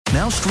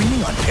Now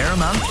streaming on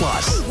Paramount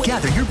Plus.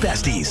 Gather your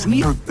besties.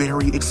 We are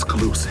very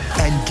exclusive.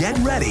 And get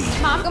ready.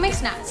 Mom, go make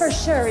snacks. For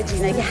sure,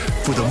 Regina, yeah.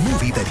 For the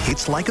movie that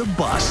hits like a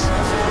bus.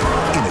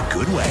 In a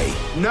good way.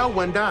 No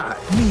one died.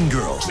 Mean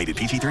Girls. Rated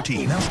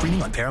PG-13. Now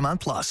streaming on Paramount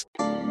Plus.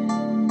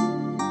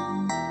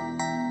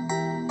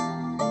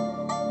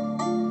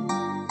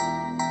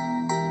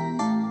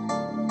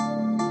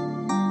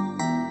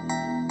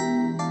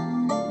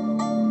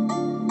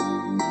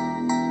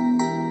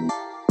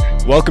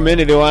 Welcome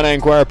into the Illini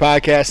Inquirer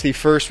podcast, the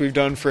first we've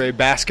done for a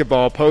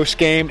basketball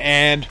postgame,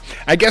 and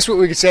I guess what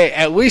we could say,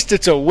 at least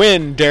it's a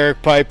win,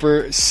 Derek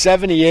Piper.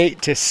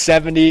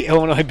 78-70,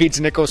 Illinois beats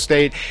Nicholls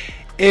State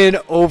in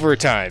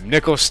overtime.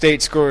 Nicholls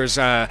State scores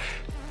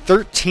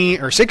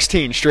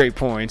 16 straight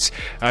points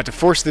to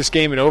force this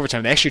game in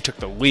overtime. They actually took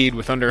the lead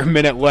with under a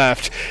minute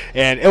left,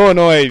 and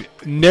Illinois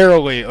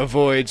narrowly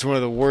avoids one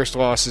of the worst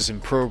losses in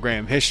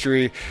program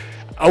history.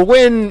 A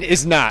win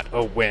is not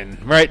a win,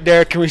 right,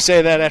 Derek? Can we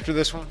say that after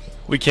this one?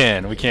 We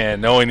can.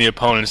 Knowing the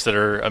opponents that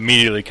are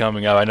immediately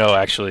coming up, I know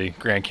actually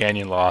Grand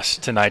Canyon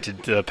lost tonight to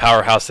the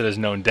powerhouse that is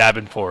known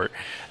Davenport.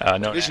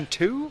 Division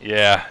II?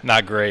 Yeah,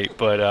 not great,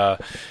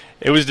 but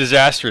it was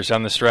disastrous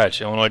on the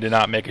stretch. Illinois did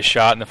not make a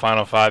shot in the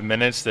final 5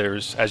 minutes. There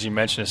was, as you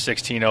mentioned, a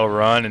 16-0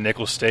 run, and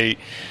Nicholls State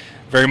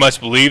very much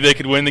believed they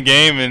could win the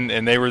game,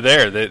 and they were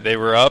there. They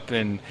were up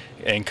and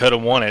could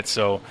have won it.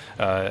 So,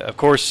 of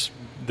course,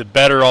 the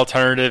better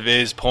alternative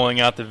is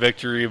pulling out the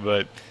victory,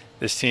 but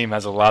this team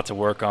has a lot to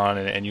work on,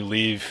 and you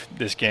leave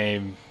this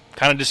game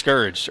kind of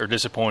discouraged or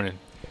disappointed.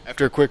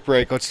 After a quick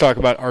break, let's talk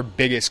about our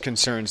biggest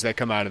concerns that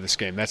come out of this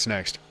game. That's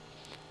next.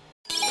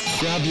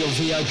 Grab your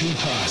VIP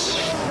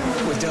pass.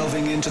 We're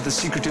delving into the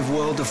secretive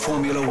world of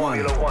Formula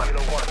One.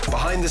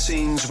 Behind the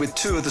scenes with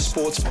two of the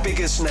sport's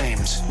biggest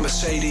names,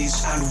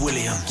 Mercedes and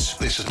Williams.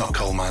 This is not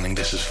coal mining,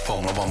 this is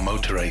Formula One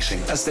motor racing.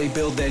 As they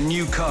build their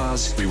new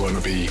cars. We want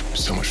to be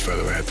so much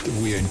further ahead.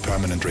 We are in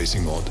permanent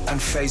racing mode.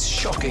 And face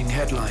shocking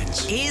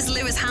headlines. Is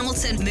Lewis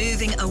Hamilton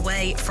moving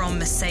away from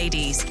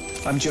Mercedes?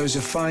 I'm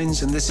Joseph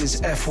Fiennes, and this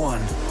is F1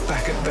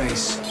 Back at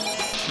Base.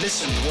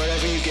 Listen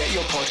wherever you get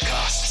your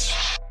podcasts.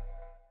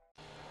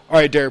 All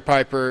right, Derek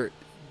Piper,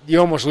 you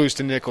almost lose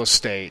to Nicholls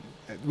State.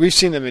 We've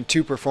seen them in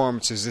two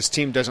performances. This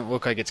team doesn't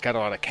look like it's got a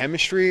lot of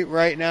chemistry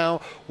right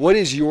now. What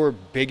is your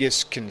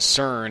biggest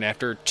concern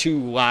after two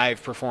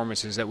live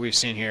performances that we've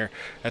seen here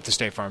at the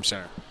State Farm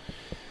Center?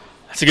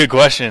 That's a good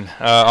question.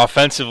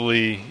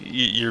 Offensively,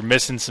 you're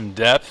missing some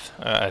depth.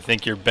 I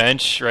think your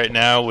bench right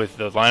now with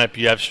the lineup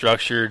you have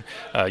structured,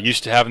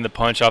 used to having the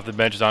punch off the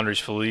bench with Andres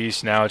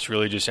Feliz. Now it's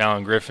really just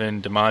Alan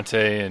Griffin,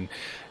 DeMonte,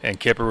 and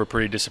Kipper were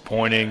pretty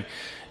disappointing.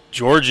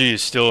 Georgie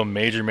is still a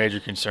major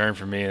concern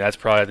for me, and that's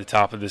probably at the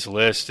top of this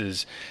list.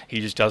 Is he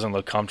just doesn't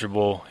look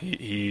comfortable.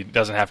 He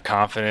doesn't have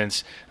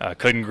confidence.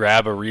 Couldn't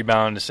grab a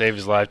rebound to save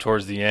his life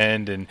towards the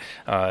end, and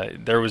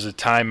there was a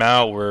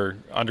timeout where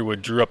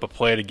Underwood drew up a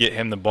play to get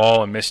him the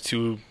ball and missed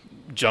two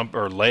jump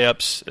or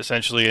layups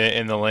essentially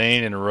in the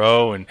lane in a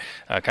row, and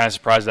kind of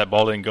surprised that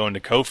ball didn't go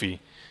into Kofi.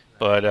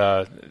 But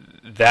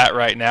that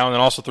right now, and then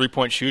also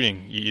three-point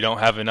shooting, you don't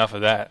have enough of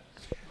that.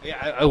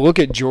 Yeah, I look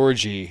at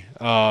Georgie,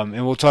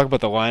 and we'll talk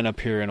about the lineup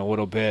here in a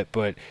little bit,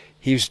 but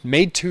he's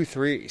made 2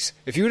 threes.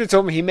 If you would have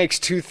told me he makes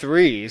 2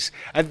 threes,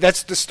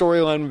 that's the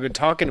storyline we've been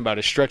talking about,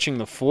 is stretching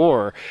the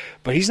floor.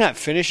 But he's not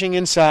finishing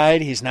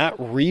inside. He's not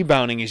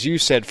rebounding. As you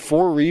said,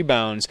 4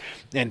 rebounds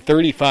and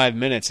 35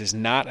 minutes is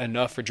not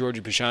enough for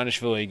Georgie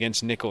Bezhanishvili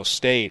against Nicholls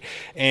State.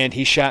 And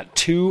he shot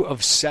 2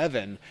 of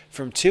 7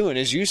 from 2. And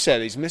as you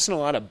said, he's missing a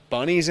lot of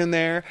bunnies in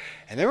there.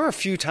 And there were a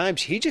few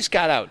times he just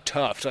got out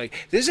toughed.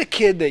 Like, this is a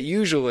kid that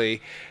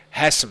usually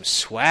has some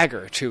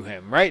swagger to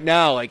him. Right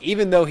now, like,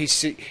 even though he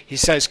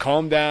says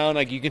calm down,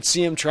 like, you can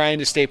see him trying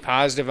to stay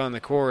positive on the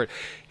court,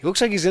 he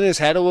looks like he's in his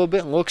head a little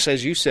bit and looks,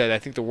 as you said, I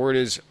think the word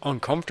is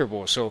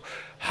uncomfortable. So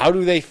how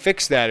do they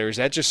fix that, or is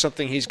that just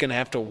something he's going to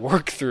have to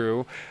work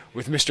through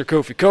with Mr.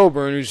 Kofi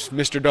Cockburn, who's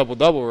Mr.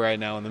 Double-Double right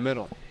now in the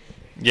middle?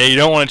 Yeah, you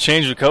don't want to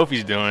change what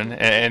Kofi's doing.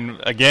 And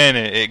again,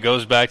 it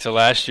goes back to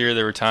last year.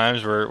 There were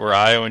times where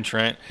Ayo and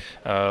Trent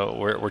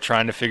were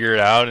trying to figure it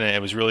out, and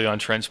it was really on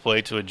Trent's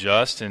plate to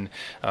adjust. And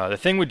the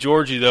thing with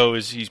Georgie, though,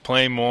 is he's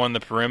playing more on the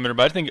perimeter.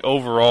 But I think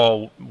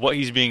overall what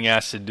he's being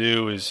asked to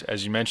do is,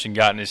 as you mentioned,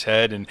 got in his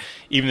head. And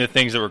even the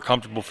things that were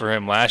comfortable for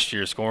him last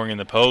year, scoring in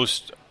the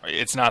post,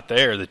 it's not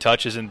there. The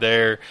touch isn't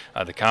there.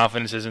 The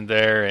confidence isn't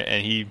there.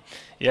 And he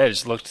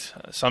just looked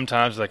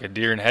sometimes like a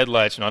deer in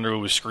headlights when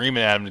Underwood was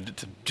screaming at him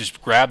to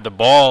just grab the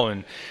ball.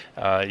 And,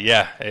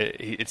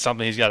 it's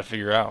something he's got to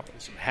figure out.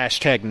 Some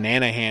hashtag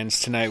Nana hands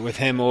tonight with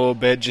him a little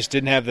bit. Just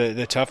didn't have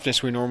the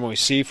toughness we normally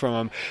see from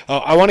him.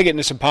 I want to get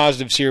into some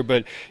positives here,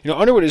 but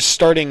Underwood is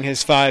starting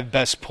his 5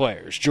 best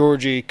players: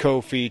 Georgie,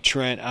 Kofi,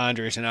 Trent,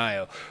 Andres, and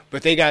Ayo.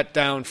 But they got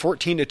down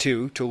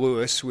 14-2 to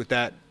Lewis with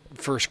that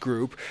first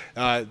group.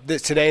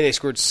 Today they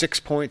scored 6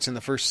 points in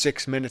the first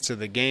 6 minutes of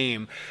the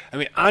game. I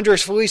mean,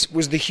 Andres Feliz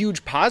was the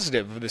huge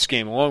positive of this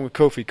game, along with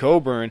Kofi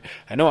Cockburn.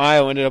 I know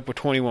Ayo ended up with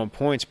 21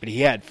 points, but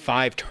he had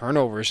 5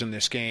 turnovers in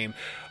this game.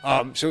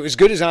 So as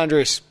good as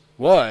Andres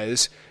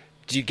was,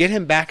 do you get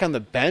him back on the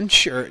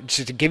bench or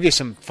to give you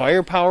some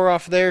firepower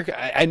off there?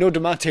 I know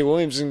DeMonte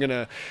Williams isn't going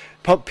to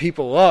pump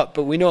people up,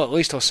 but we know at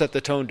least he'll set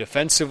the tone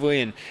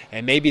defensively,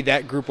 and maybe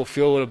that group will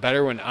feel a little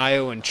better when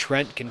Ayo and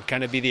Trent can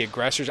kind of be the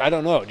aggressors. I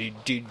don't know. Do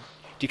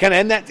you kind of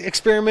end that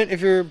experiment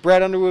if you're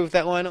Brad Underwood with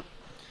that lineup?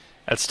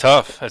 That's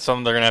tough. That's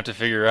something they're going to have to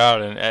figure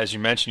out. And as you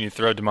mentioned, you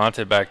throw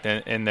DeMonte back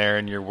in there,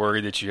 and you're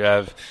worried that you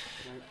have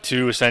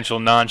two essential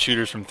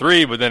non-shooters from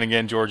three, but then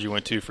again, Georgie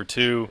went 2 for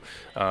 2,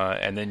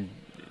 and then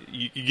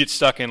you get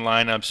stuck in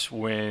lineups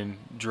when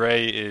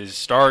Dre is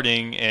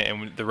starting and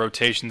when the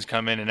rotations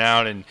come in and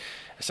out, and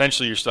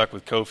essentially you're stuck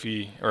with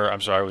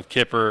with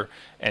Kipper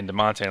and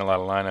DeMonte in a lot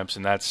of lineups,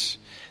 and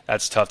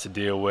that's tough to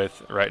deal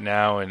with right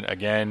now. And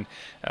again,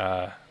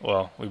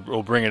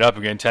 we'll bring it up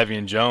again.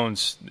 Tevian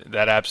Jones,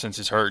 that absence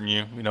is hurting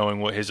you, knowing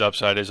what his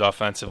upside is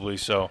offensively.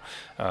 So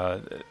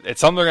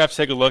it's something they're going to have to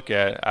take a look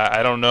at.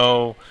 I don't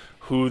know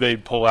who they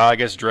pull out. I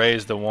guess Dre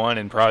is the one,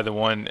 and probably the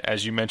one,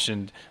 as you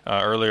mentioned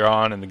earlier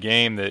on in the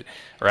game,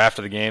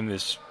 after the game,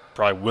 that's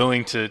probably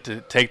willing to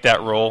take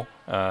that role.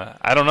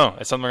 I don't know.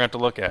 It's something we're going to have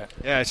to look at.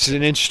 Yeah, it's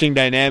an interesting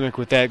dynamic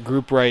with that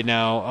group right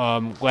now.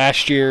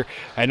 Last year,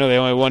 I know they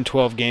only won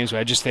 12 games, but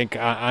I just think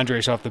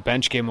Andres off the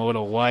bench gave him a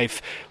little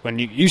life. When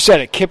you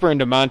said it, Kipper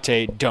and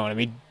DeMonte don't. I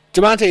mean,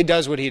 DeMonte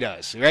does what he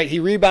does, right? He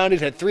rebounded,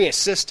 had 3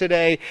 assists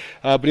today,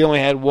 but he only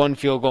had 1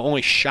 field goal,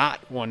 only shot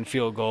 1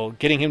 field goal.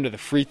 Getting him to the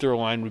free throw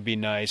line would be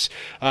nice.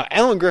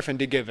 Alan Griffin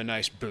did give a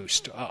nice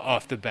boost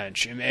off the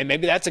bench, and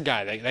maybe that's a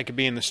guy that could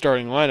be in the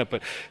starting lineup.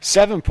 But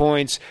 7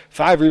 points,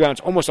 5 rebounds,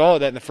 almost all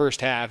of that in the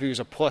first half. He was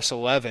a plus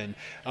 11.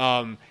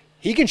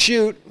 He can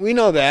shoot. We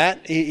know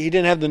that. He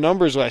didn't have the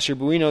numbers last year,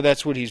 but we know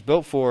that's what he's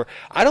built for.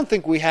 I don't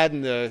think we had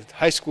in the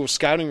high school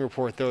scouting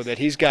report, though, that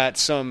he's got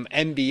some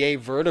NBA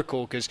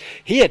vertical, because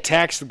he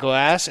attacks the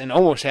glass and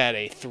almost had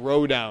a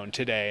throwdown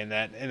today in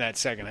that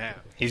second half.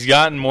 He's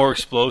gotten more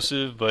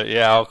explosive, but,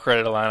 yeah, I'll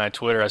credit a line on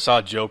Twitter. I saw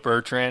a Joe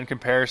Bertrand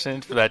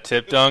comparison for that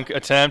tip dunk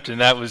attempt, and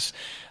that was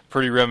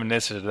pretty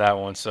reminiscent of that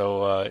one.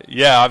 So,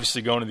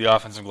 obviously going to the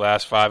offensive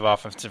glass, 5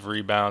 offensive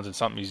rebounds, and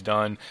something he's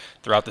done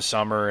throughout the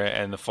summer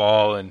and the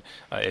fall. And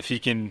if he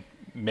can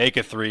make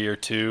a 3 or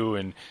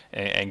 2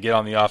 and get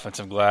on the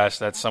offensive glass,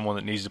 that's someone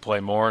that needs to play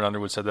more, and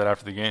Underwood said that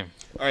after the game.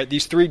 All right,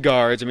 these 3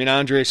 guards,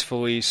 Andres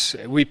Feliz,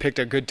 we picked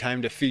a good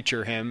time to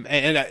feature him.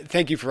 And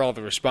thank you for all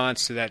the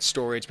response to that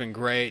story. It's been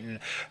great. And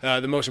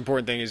the most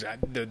important thing is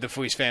the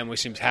Feliz family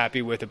seems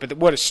happy with it. But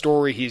what a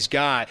story he's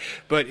got.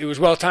 But it was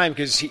well-timed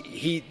because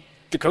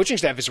the coaching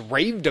staff has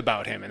raved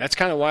about him, and that's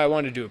kind of why I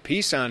wanted to do a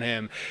piece on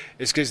him,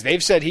 is because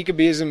they've said he could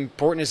be as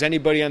important as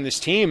anybody on this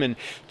team. And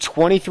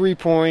 23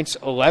 points,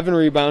 11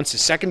 rebounds,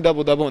 his second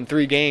double-double in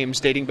 3 games,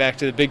 dating back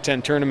to the Big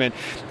Ten tournament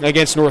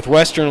against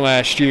Northwestern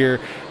last year.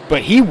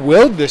 But he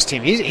willed this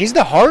team. He's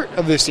the heart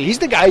of this team. He's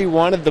the guy who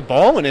wanted the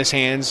ball in his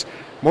hands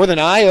more than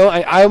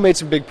Ayo. Ayo made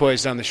some big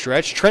plays down the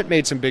stretch. Trent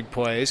made some big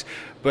plays.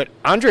 But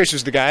Andres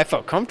was the guy I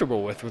felt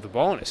comfortable with the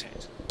ball in his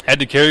hands. Had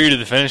to carry you to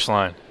the finish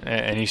line,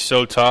 and he's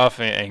so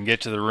tough and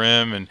get to the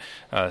rim, and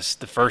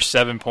the first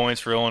 7 points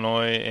for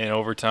Illinois in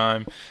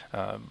overtime.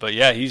 But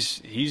yeah,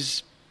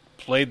 he's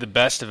played the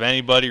best of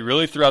anybody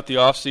really throughout the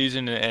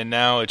offseason, and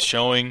now it's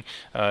showing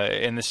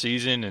in the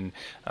season, and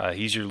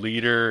he's your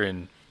leader,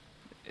 and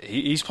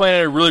he's playing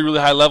at a really, really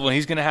high level, and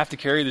he's going to have to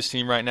carry this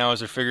team right now as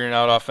they're figuring it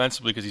out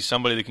offensively, because he's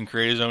somebody that can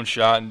create his own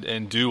shot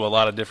and do a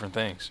lot of different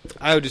things.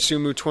 Ayo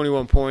Dosunmu,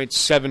 21 points,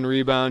 7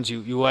 rebounds.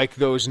 You like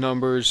those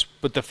numbers,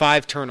 but the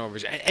 5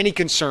 turnovers. Any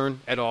concern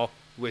at all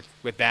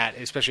with that,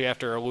 especially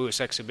after a Lewis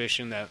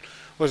exhibition that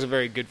wasn't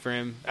very good for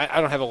him?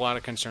 I don't have a lot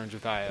of concerns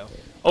with Ayo.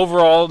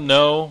 Overall,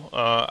 no.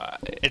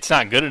 It's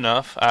not good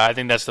enough. I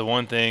think that's the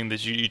one thing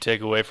that you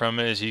take away from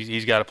it, is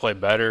he's got to play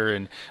better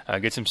and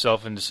gets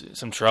himself into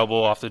some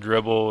trouble off the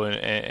dribble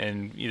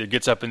and either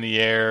gets up in the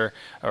air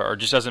or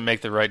just doesn't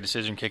make the right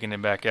decision kicking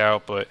it back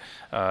out. But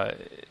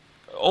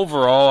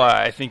overall,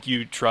 I think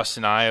you trust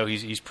in Ayo.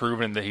 He's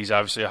proven that he's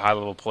obviously a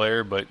high-level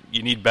player, but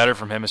you need better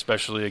from him,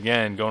 especially,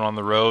 again, going on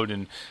the road,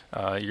 and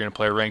you're going to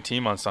play a ranked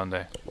team on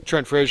Sunday.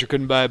 Trent Frazier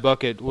couldn't buy a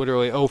bucket,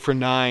 literally 0 for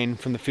 9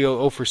 from the field,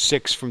 0 for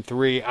 6 from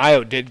 3.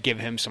 Ayo did give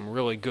him some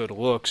really good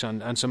looks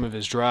on some of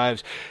his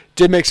drives.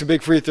 Did make some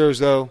big free throws,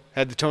 though.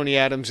 Had the Tony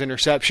Adams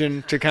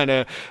interception to kind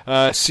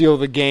of seal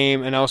the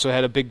game, and also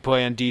had a big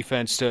play on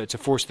defense to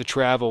force the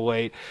travel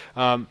late.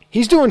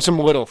 He's doing some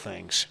little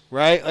things,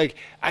 right? Like,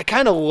 I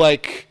kind of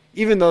like,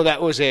 even though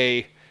that was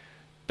a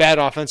bad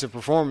offensive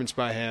performance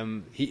by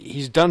him,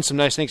 he's done some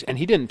nice things, and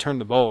he didn't turn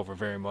the ball over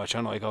very much,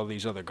 unlike all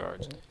these other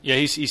guards. Yeah,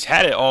 he's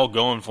had it all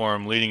going for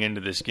him leading into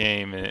this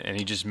game, and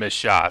he just missed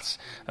shots.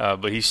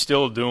 But he's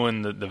still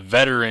doing the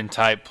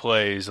veteran-type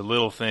plays, the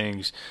little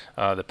things,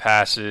 the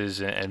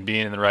passes, and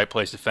being in the right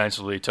place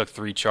defensively. He took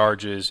 3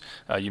 charges.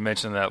 You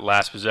mentioned that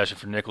last possession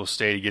for Nicholls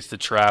State. He gets to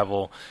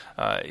travel.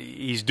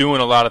 He's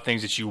doing a lot of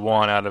things that you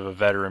want out of a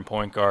veteran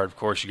point guard. Of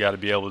course, you got to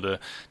be able to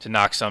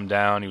knock some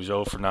down. He was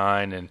 0 for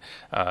 9, and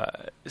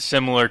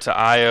similar to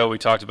Io, we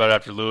talked about it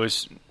after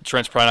Lewis.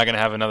 Trent's probably not going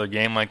to have another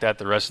game like that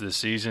the rest of the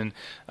season.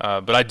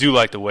 But I do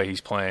like the way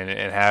he's playing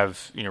and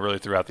have really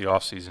throughout the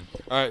offseason.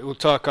 All right, we'll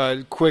talk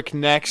quick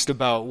next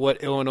about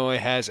what Illinois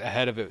has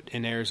ahead of it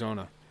in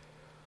Arizona.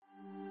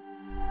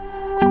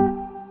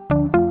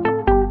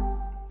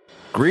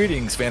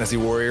 Greetings, Fantasy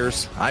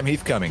Warriors. I'm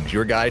Heath Cummings,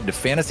 your guide to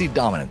fantasy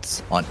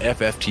dominance on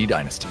FFT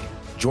Dynasty.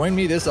 Join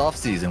me this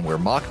offseason where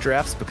mock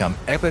drafts become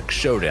epic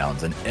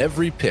showdowns and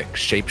every pick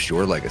shapes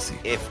your legacy.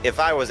 If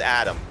I was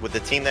Adam, with the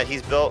team that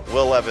he's built,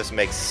 Will Levis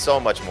makes so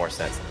much more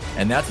sense.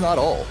 And that's not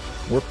all.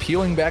 We're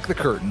peeling back the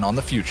curtain on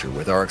the future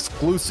with our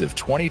exclusive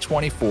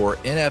 2024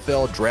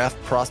 NFL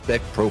Draft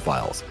Prospect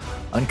Profiles.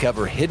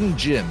 Uncover hidden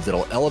gems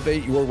that'll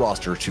elevate your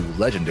roster to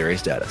legendary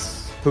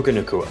status. Puka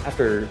Nacua.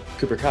 After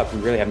Cooper Kupp, we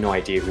really have no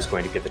idea who's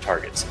going to get the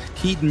targets.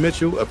 Keaton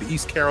Mitchell of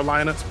East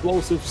Carolina,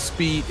 explosive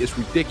speed is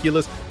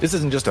ridiculous. This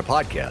isn't just a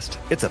podcast,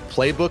 it's a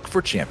playbook for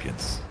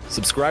champions.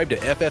 Subscribe to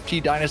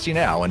FFT Dynasty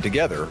now, and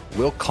together,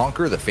 we'll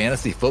conquer the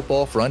fantasy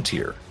football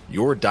frontier.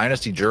 Your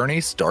dynasty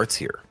journey starts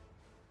here.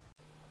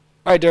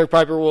 All right, Derek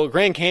Piper. Well,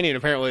 Grand Canyon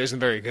apparently isn't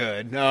very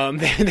good.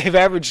 They've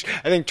averaged,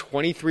 I think,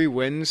 23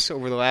 wins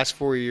over the last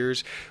 4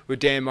 years with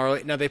Dan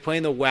Marley. Now, they play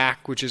in the WAC,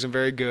 which isn't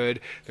very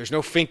good. There's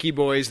no Finky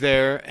boys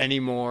there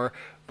anymore.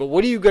 But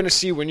what are you going to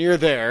see when you're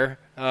there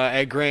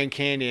at Grand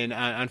Canyon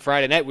on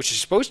Friday night, which is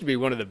supposed to be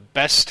one of the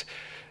best,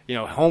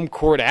 home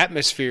court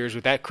atmospheres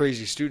with that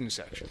crazy student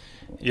section?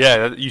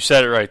 Yeah, you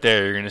said it right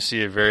there. You're going to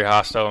see a very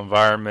hostile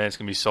environment. It's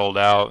going to be sold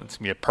out. It's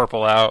going to be a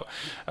purple out.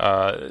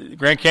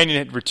 Grand Canyon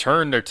had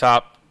returned their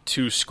top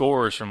 2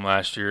 scorers from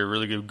last year, a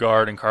really good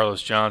guard and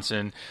Carlos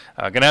Johnson.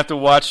 Going to have to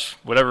watch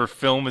whatever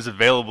film is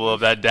available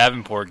of that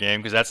Davenport game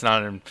because that's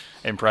not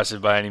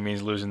impressive by any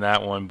means, losing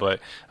that one. But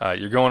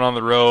you're going on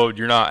the road.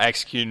 You're not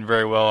executing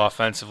very well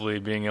offensively,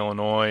 being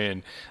Illinois,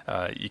 and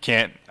you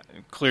can't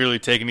clearly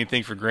take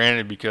anything for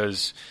granted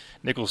because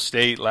Nicholls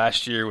State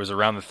last year was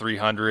around the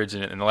 300s,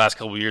 and in the last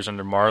couple of years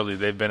under Marley,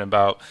 they've been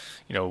about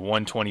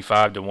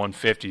 125 to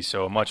 150,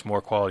 so a much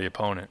more quality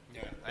opponent.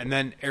 And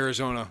then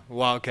Arizona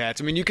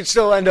Wildcats. I mean, you could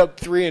still end up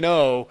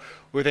 3-0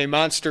 with a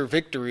monster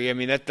victory. I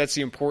mean, that's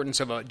the importance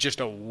of just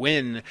a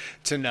win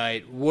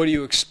tonight. What do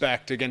you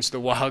expect against the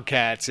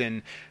Wildcats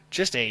in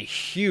just a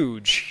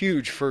huge,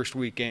 huge first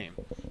week game?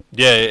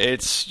 Yeah,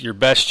 it's your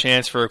best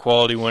chance for a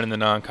quality win in the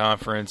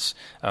non-conference.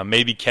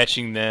 Maybe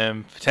catching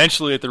them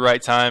potentially at the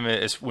right time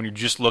is when you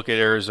just look at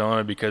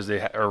Arizona because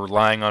they are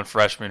relying on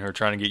freshmen who are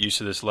trying to get used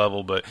to this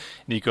level. But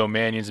Nico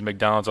Mannion's a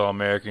McDonald's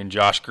All-American.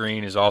 Josh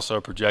Green is also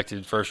a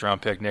projected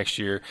first-round pick next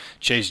year.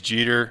 Chase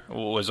Jeter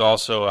was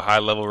also a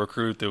high-level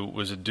recruit that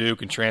was at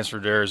Duke and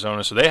transferred to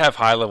Arizona. So they have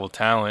high-level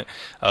talent.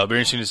 It'll be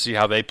interesting to see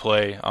how they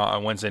play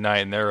on Wednesday night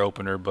in their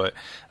opener. But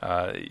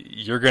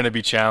you're going to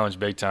be challenged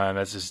big time.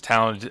 That's this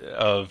talent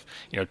of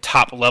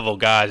top level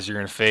guys you're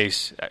going to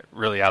face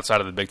really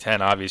outside of the Big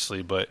Ten,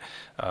 obviously, but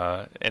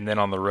and then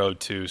on the road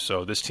too.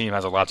 So this team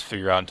has a lot to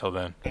figure out until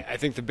then. I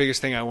think the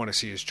biggest thing I want to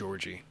see is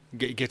Georgie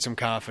get some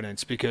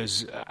confidence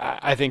because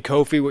I think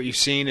Kofi, what you've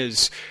seen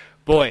is,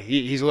 boy,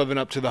 he's living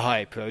up to the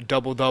hype.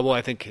 Double-double,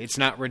 I think it's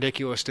not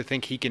ridiculous to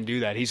think he can do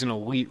that. He's an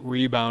elite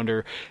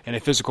rebounder and a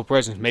physical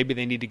presence. Maybe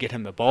they need to get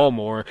him the ball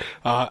more.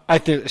 I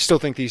still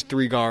think these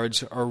 3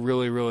 guards are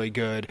really, really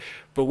good.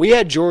 But we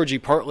had Georgie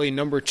partly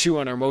number 2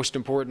 on our most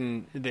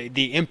important,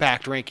 the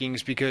impact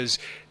rankings, because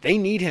they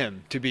need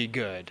him to be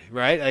good,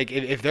 right? Like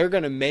if they're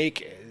going to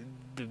make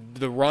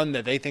the run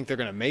that they think they're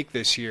going to make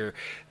this year,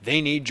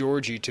 they need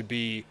Georgie to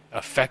be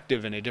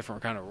effective in a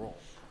different kind of role.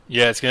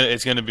 Yeah, it's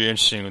gonna be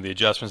interesting with the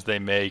adjustments they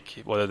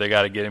make, whether they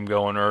got to get him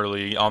going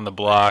early on the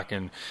block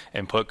and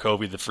put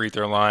Kobe the free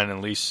throw line.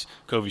 At least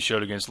Kobe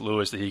showed against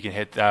Lewis that he can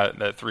hit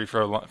that free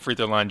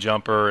throw line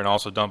jumper and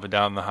also dump it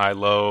down the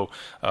high-low.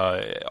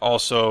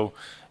 Also,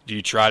 do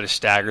you try to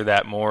stagger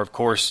that more? Of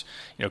course,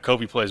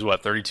 Kobe plays,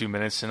 32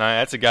 minutes tonight?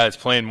 That's a guy that's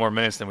playing more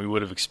minutes than we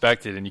would have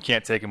expected, and you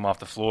can't take him off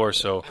the floor.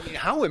 So, I mean,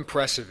 how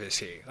impressive is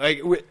he?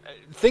 Like,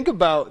 think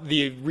about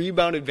the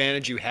rebound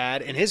advantage you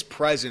had, and his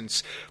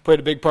presence played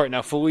a big part.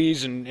 Now,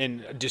 Feliz and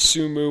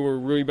Desumu were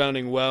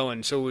rebounding well,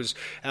 and so was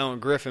Alan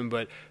Griffin,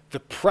 but the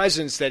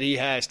presence that he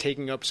has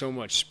taking up so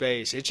much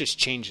space, it just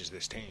changes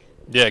this team.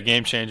 Yeah,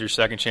 game changer,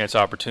 second chance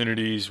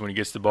opportunities when he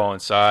gets the ball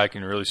inside,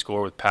 can really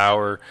score with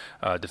power.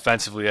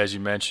 Defensively, as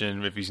you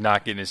mentioned, if he's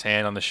not getting his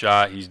hand on the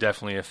shot, he's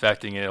definitely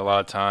affecting it a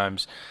lot of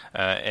times.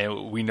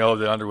 And we know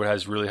that Underwood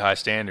has really high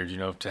standards.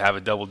 To have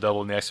a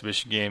double-double in the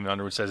exhibition game,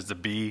 Underwood says it's a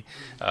B.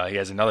 He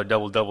has another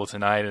double-double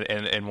tonight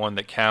and one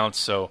that counts.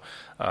 So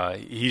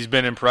he's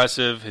been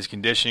impressive. His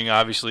conditioning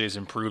obviously has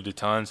improved a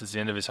ton since the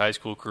end of his high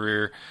school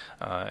career,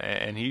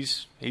 and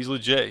he's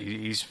legit.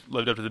 He's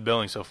lived up to the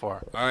billing so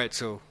far. All right,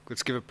 so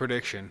let's give a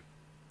prediction.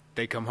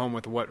 They come home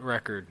with what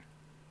record?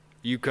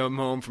 You come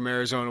home from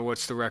Arizona,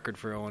 what's the record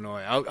for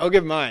Illinois? I'll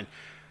give mine.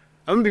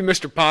 I'm going to be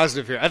Mr.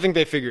 Positive here. I think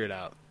they figure it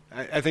out.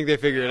 I think they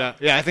figure it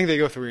out. Yeah, I think they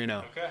go 3-0.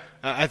 Okay.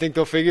 I think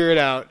they'll figure it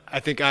out.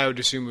 I think Io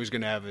DeSumo is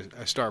going to have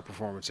a star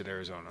performance at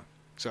Arizona.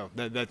 So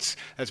that's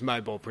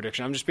my bold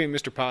prediction. I'm just being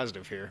Mr.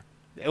 Positive here.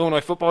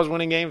 Illinois football is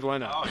winning games. Why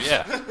not? Oh,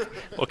 yeah.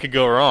 What could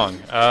go wrong?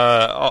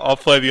 I'll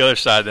play the other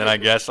side then, I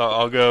guess.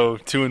 I'll go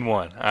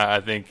 2-1. I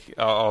think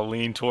I'll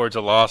lean towards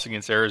a loss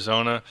against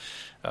Arizona.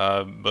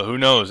 But who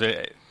knows?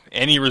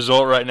 Any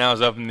result right now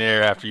is up in the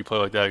air after you play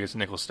like that against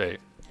Nicholls State.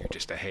 You're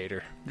just a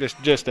hater.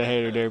 Just a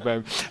hater, Derek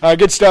Piper.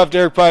 Good stuff,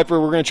 Derek Piper.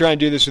 We're going to try and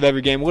do this with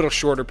every game. A little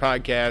shorter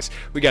podcast.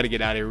 We got to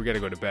get out of here. We got to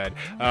go to bed.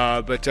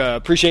 But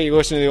appreciate you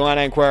listening to the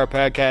Illini Inquirer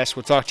podcast.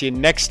 We'll talk to you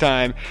next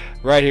time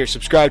right here.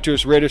 Subscribe to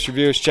us, rate us,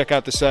 review us. Check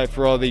out the site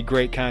for all the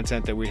great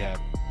content that we have.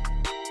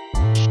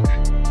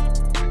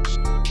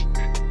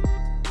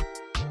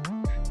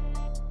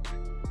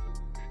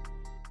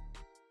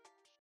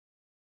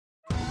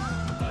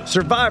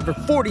 Survivor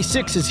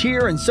 46 is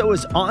here, and so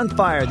is On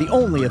Fire, the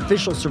only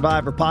official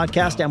Survivor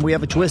podcast, and we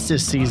have a twist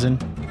this season.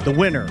 The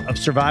winner of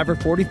Survivor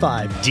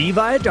 45, Dee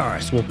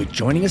Valladares, will be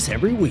joining us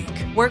every week.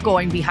 We're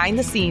going behind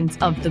the scenes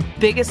of the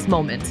biggest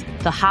moments,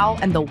 the how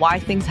and the why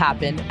things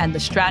happen, and the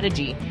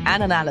strategy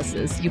and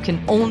analysis you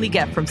can only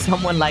get from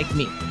someone like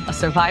me, a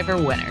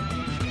Survivor winner.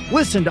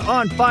 Listen to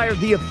On Fire,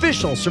 the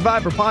official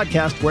Survivor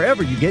podcast,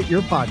 wherever you get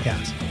your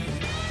podcasts.